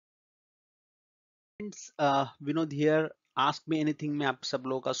Vinod here ask me anything में आप सब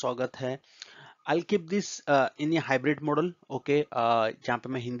लोगों का स्वागत है। I'll keep this in a hybrid model, okay? जहाँ पे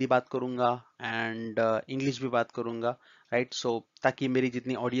मैं हिंदी बात करूंगा एंड इंग्लिश भी बात करूंगा, राइट? सो ताकि मेरी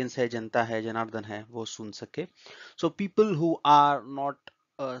जितनी ऑडियंस है, जनता है, जनार्दन है, वो सुन सके। So people who are not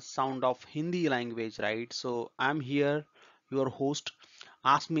sound of Hindi language, right? So I'm here, your host.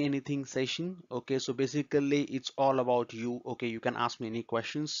 Ask me anything session, okay? So basically it's all about you, okay? You can ask me any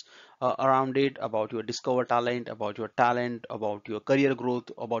questions around it, about your discover talent, about your career growth,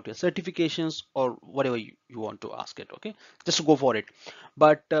 about your certifications, or whatever you want to ask it, okay? Just go for it.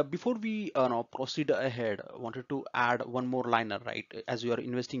 But before we now proceed ahead, I wanted to add one more liner, right? As you are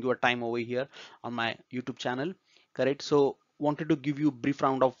investing your time over here on my YouTube channel, correct? So wanted to give you brief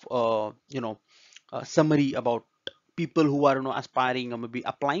round of summary about people who are aspiring or maybe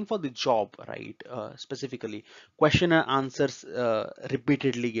applying for the job, right? Specifically question and answers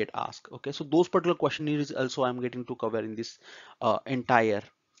repeatedly get asked, okay? So those particular questionnaires also I'm getting to cover in this entire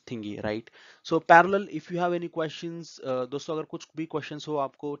thingy, right? So parallel, if you have any questions, दोस्तों अगर कुछ भी questions हो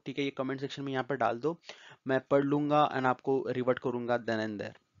आपको, ठीक है, ये comment section में यहाँ पर डाल दो, मैं पढ़ लूंगा and आपको revert करूंगा then and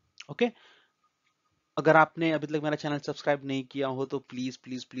there, okay? अगर आपने अभी तक मेरा चैनल सब्सक्राइब नहीं किया हो तो please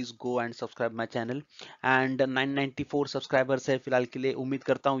please please go and subscribe my channel. And 994 subscribers है फिलहाल के लिए। उम्मीद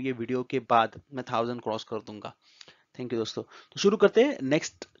करता हूँ ये वीडियो के बाद मैं 1000 क्रॉस कर दूंगा। थैंक यू दोस्तों। तो शुरू करते हैं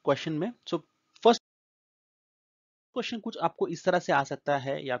नेक्स्ट क्वेश्चन में। सो फर्स्ट क्वेश्चन कुछ आपको इस तरह से आ सकता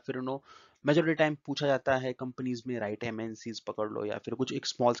है, या फिर मेजोरिटी टाइम पूछा जाता है कंपनीज में, राइट? एमएनसीज पकड़ लो या फिर कुछ एक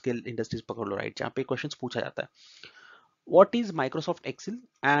स्मॉल स्केल इंडस्ट्रीज पकड़ लो, राइट? जहाँ पे क्वेश्चन पूछा जाता है, what is Microsoft Excel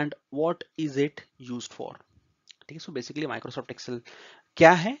and what is it used for? ठीक है, सो बेसिकली माइक्रोसॉफ्ट एक्सेल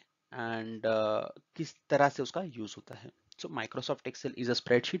क्या है एंड किस तरह से उसका यूज होता है। So Microsoft Excel is a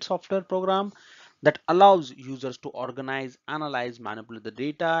spreadsheet software program that allows users to organize, analyze, manipulate the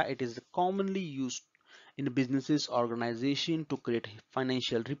data. It is commonly used in businesses organization to create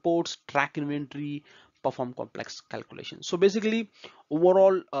financial reports, track inventory, perform complex calculations. So basically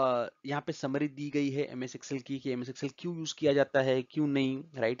overall यहाँ पे summary दी गई है MS Excel की कि MS Excel क्यों use किया जाता है, क्यों नहीं,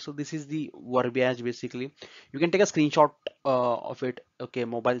 right? So this is the verbiage basically. You can take a screenshot of it, okay?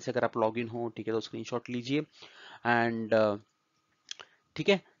 Mobile से अगर आप लॉग इन हो, ठीक है, तो स्क्रीनशॉट लीजिए एंड ठीक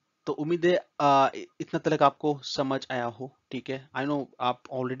है। तो उम्मीद है इतना तक आपको समझ आया हो, ठीक है? आई नो आप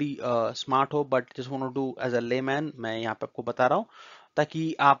ऑलरेडी स्मार्ट हो, but just want to as a layman मैं यहाँ पे आपको बता रहा हूँ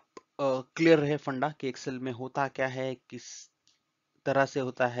ताकि आप क्लियर रहे फंडा कि एक्सेल में होता क्या है, किस तरह से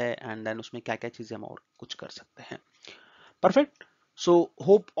होता है, एंड देन उसमें क्या क्या चीजें हम और कुछ कर सकते हैं। Perfect. So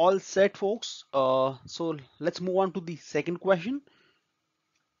hope all set, folks. So let's move on to the second question,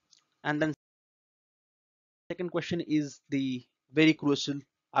 and then second question is the very crucial,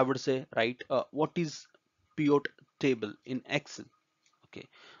 I would say, right? What is pivot table in Excel? Okay,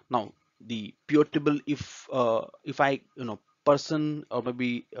 now the pivot table, if I person or maybe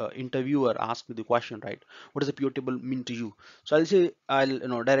interviewer ask me the question, right? What does a pivot table mean to you? So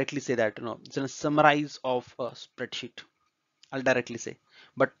I'll directly say that it's a summarize of a spreadsheet. I'll directly say,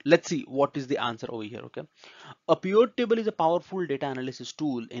 but let's see what is the answer over here, okay? A pivot table is a powerful data analysis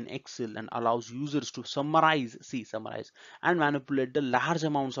tool in Excel and allows users to summarize and manipulate the large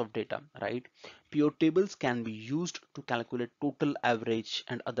amounts of data, right? Pivot tables can be used to calculate total average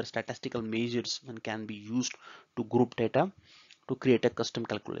and other statistical measures, and can be used to group data to create a custom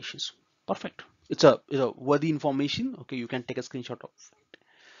calculations. Perfect. It's a worthy information. Okay, you can take a screenshot of it.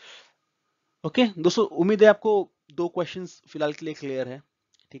 Okay दोस्तों, उम्मीद है आपको दो questions फिलहाल के लिए clear है,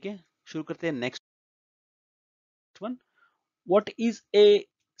 ठीक है? शुरू करते हैं next one. What is a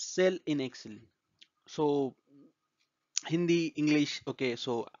cell in Excel? So Hindi, English, okay?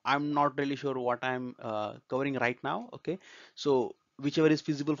 So I'm not really sure what I'm covering right now, okay? So whichever is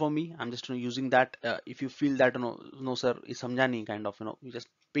feasible for me, I'm just using that. If you feel that no sir is samjha nahi, kind of, you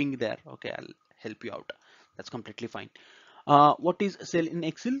just ping there, okay? I'll help you out. That's completely fine. What is cell in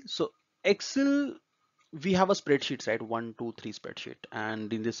Excel? So Excel, we have a spreadsheet, right? 1 2 3 spreadsheet,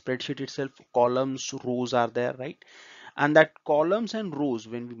 and in this spreadsheet itself columns, rows are there, right? And that columns and rows,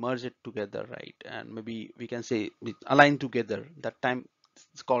 when we merge it together, right, and maybe we can say we align together, that time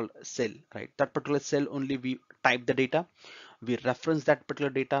it's called cell, right? That particular cell only we type the data, we reference that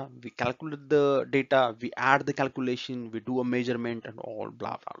particular data, we calculate the data, we add the calculation, we do a measurement and all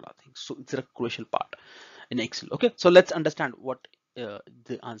blah blah blah things. So it's a crucial part in Excel. Okay, so let's understand what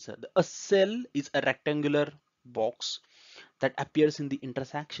the answer. A cell is a rectangular box that appears in the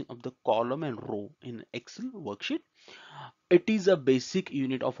intersection of the column and row in Excel worksheet. It is a basic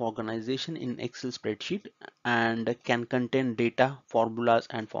unit of organization in Excel spreadsheet and can contain data, formulas,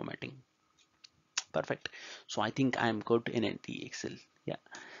 and formatting. Perfect. So I think I'm good in the Excel. Yeah.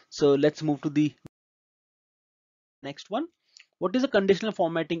 So let's move to the Next one, what is the conditional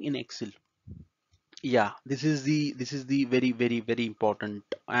formatting in Excel? Yeah, this is the very important,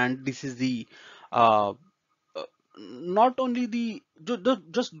 and this is the uh, uh, not only the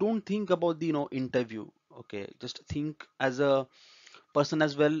just don't think about the interview. Okay, just think as a person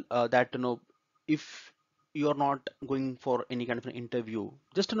as well, that if you're not going for any kind of an interview,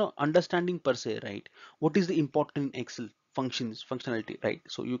 just understanding per se, right? What is the important Excel functionality, right?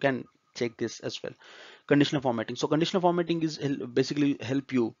 So you can check this as well. Conditional formatting, so conditional formatting is basically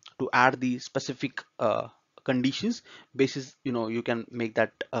help you to add the specific conditions basis, you can make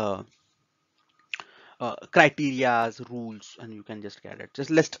that criterias, rules, and you can just get it. Just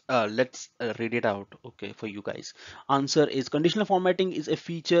let's read it out, okay, for you guys. Answer is conditional formatting is a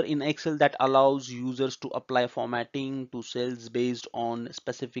feature in Excel that allows users to apply formatting to cells based on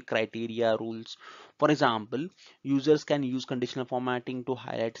specific criteria rules. For example, users can use conditional formatting to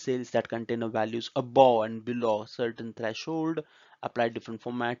highlight cells that contain values above and below certain threshold, apply different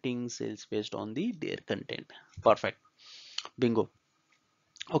formatting cells based on their content. Perfect. Bingo.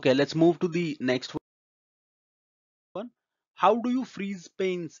 Okay, let's move to the next one. How do you freeze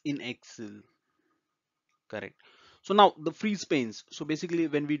panes in Excel? Correct. So now the freeze panes, so basically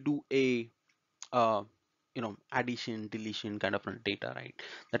when we do a uh, addition deletion kind of a data, right?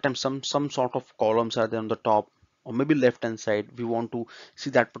 That time some sort of columns are there on the top, or maybe left hand side, we want to see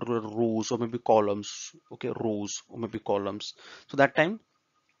that particular rows or maybe columns. Okay, rows or maybe columns. So that time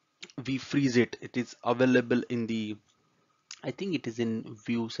we freeze it. It is available in the, I think it is in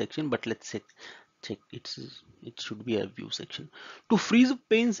view section, but let's check. It should be a view section. To freeze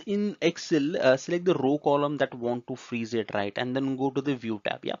panes in Excel, select the row column that want to freeze it, right? And then go to the view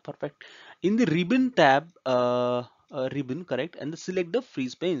tab. Yeah, perfect. In the ribbon tab, ribbon, correct, and select the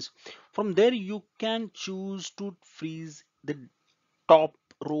freeze panes. From there, you can choose to freeze the top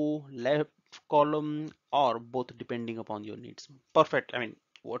row, left column, or both depending upon your needs. Perfect. I mean,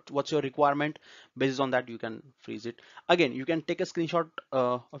 what's your requirement? Based on that, you can freeze it. Again, you can take a screenshot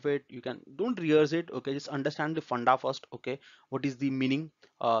of it. You can don't rehearse it. Okay, just understand the funda first. Okay, what is the meaning?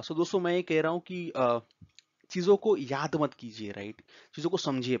 So दोस्तों मैं ये कह रहा हूँ कि चीजों को याद मत कीजिए, राइट? चीजों को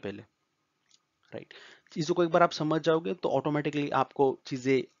समझिए पहले, राइट? चीजों को एक बार आप समझ जाओगे तो ऑटोमेटिकली आपको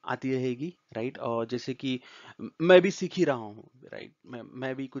चीजें आती रहेगी, राइट? और जैसे कि मैं भी सीख ही रहा हूँ, राइट?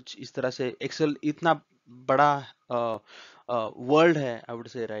 मैं भी कुछ इस तरह से, एक्सेल इतना बड़ा वर्ल्ड है, आई वुड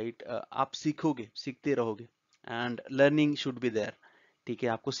से, राइट? आप सीखोगे, सीखते रहोगे, and learning should be there. ठीक है,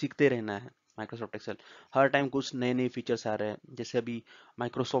 आपको सीखते रहना है। माइक्रोसॉफ्ट एक्सेल हर टाइम कुछ नए नए फीचर्स आ रहे हैं, जैसे अभी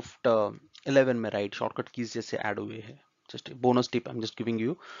माइक्रोसॉफ्ट 11 में, राइट, शॉर्टकट कीज जैसे ऐड हुए हैं। Just a bonus tip I'm just giving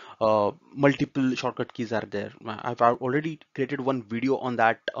you. Multiple shortcut keys are there. I've already created one video on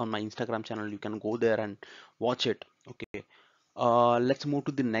that on my Instagram channel. You can go there and watch it. Okay. Let's move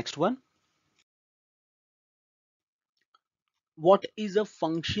to the next one. What is a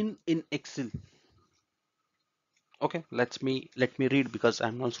function in Excel? Okay, let me read because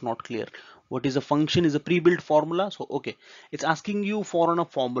I'm also not clear. What is a function? Is a pre-built formula. So okay, it's asking you for on a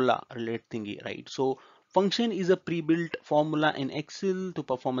formula related thingy, right? So function is a pre-built formula in Excel to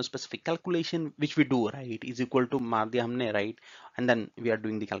perform a specific calculation, which we do, right? Is equal to मार दिया हमने, right? And then we are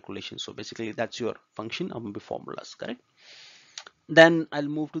doing the calculation. So basically that's your function or maybe formulas, correct? Then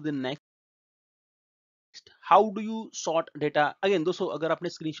I'll move to the next. How do you sort data? Again दोस्तों, अगर आपने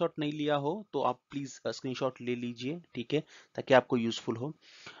screenshot नहीं लिया हो तो आप प्लीज स्क्रीनशॉट ले लीजिए, ठीक है, ताकि आपको यूजफुल हो.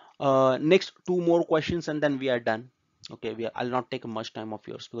 Next two more questions and then we are done. Okay, I'll not take much time of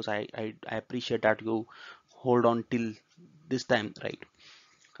yours because I appreciate that you hold on till this time, right?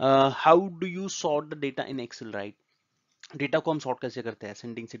 How do you sort the data in Excel, right? Data को हम sort कैसे करते हैं?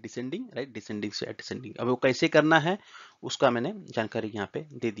 Ascending से descending, right? Descending से descending. अब वो कैसे करना है उसका मैंने जानकारी यहाँ पे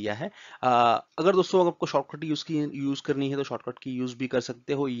दे दिया है. अगर दोस्तों आपको शॉर्टकट यूज करनी है तो शॉर्टकट की यूज भी कर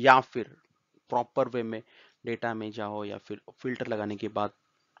सकते हो, या फिर प्रॉपर वे में डेटा में जाओ, या फिर फिल्टर लगाने के बाद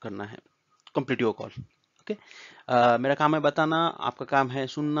करना है. Complete your call. ओके, मेरा काम है बताना, आपका काम है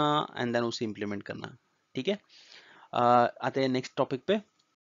सुनना एंड देन उसे इंप्लीमेंट करना. ठीक है, आते हैं नेक्स्ट टॉपिक पे.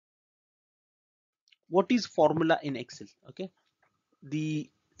 What is formula in Excel? Okay, the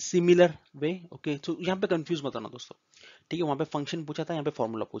similar way. Okay, तो यहाँ पे कंफ्यूज मत होना दोस्तों, ठीक है? वहां पे फंक्शन पूछा था, यहाँ पे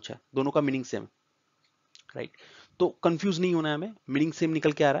फॉर्मूला पूछा है, दोनों का मीनिंग सेम, राइट? तो कंफ्यूज नहीं होना है हमें, मीनिंग सेम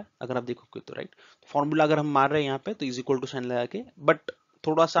निकल के आ रहा है अगर आप देखोगे तो, राइट? फॉर्मूला अगर हम मार रहे हैं यहाँ पे तो इज इक्वल टू साइन लगा के, बट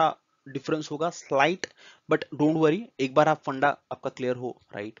थोड़ा सा डिफरेंस होगा, स्लाइट, बट डोंट वरी, एक बार आप फंडा आपका क्लियर हो,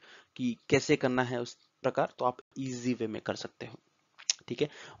 राइट, कि कैसे करना है उस प्रकार, तो आप इजी वे में कर सकते हो, ठीक है?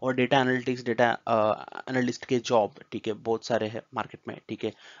 और डेटा एनालिटिक्स, डेटा एनालिस्ट के जॉब, ठीक है, बहुत सारे हैं मार्केट में, ठीक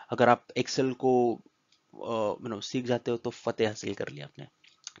है? अगर आप एक्सेल को सीख जाते हो तो फतेह हासिल कर लिया आपने,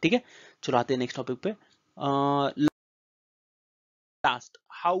 ठीक है? चलो आते हैं नेक्स्ट टॉपिक पे. asked,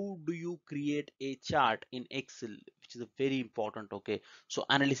 how do you create a chart in Excel, which is a very important. Okay, so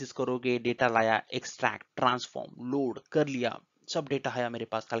analysis करोगे, data लाया, extract, transform, load कर लिया, सब data है मेरे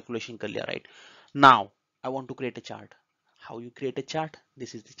पास, calculation कर लिया, right? Now I want to create a chart. How you create a chart?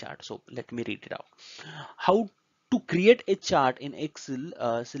 This is the chart. So let me read it out. How to create a chart in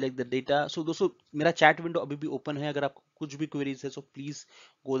Excel? Select the data. So दोस्तों मेरा chat window अभी भी open है. अगर आपको कुछ भी queries है, so please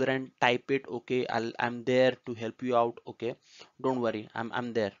go there and type it. Okay, I'm there to help you out. Okay, don't worry,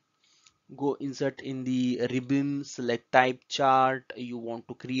 I'm there. Go insert in the ribbon, select type chart you want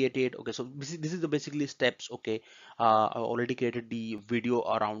to create it. Okay, so this is the basically steps. Okay, I already created the video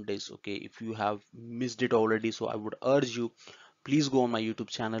around this. Okay, if you have missed it already, so I would urge you, please go on my YouTube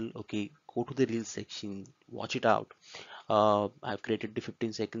channel. Okay, go to the reels section, watch it out. I've created the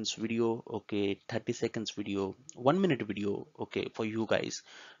 15 seconds video, okay, 30 seconds video, 1 minute video, okay, for you guys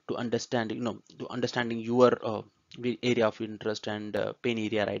to understand, to understanding your area of interest and pain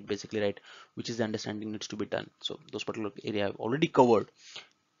area, right? Basically, right, which is the understanding needs to be done. So those particular area I've already covered,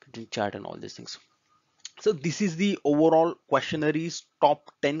 chart and all these things. So this is the overall questionnaires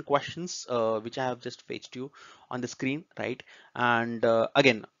top 10 questions which I have just fetched you on the screen, right? And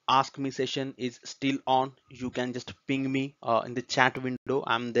again, ask me session is still on. You can just ping me in the chat window.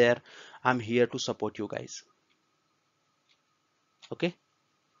 I'm there. I'm here to support you guys. Okay.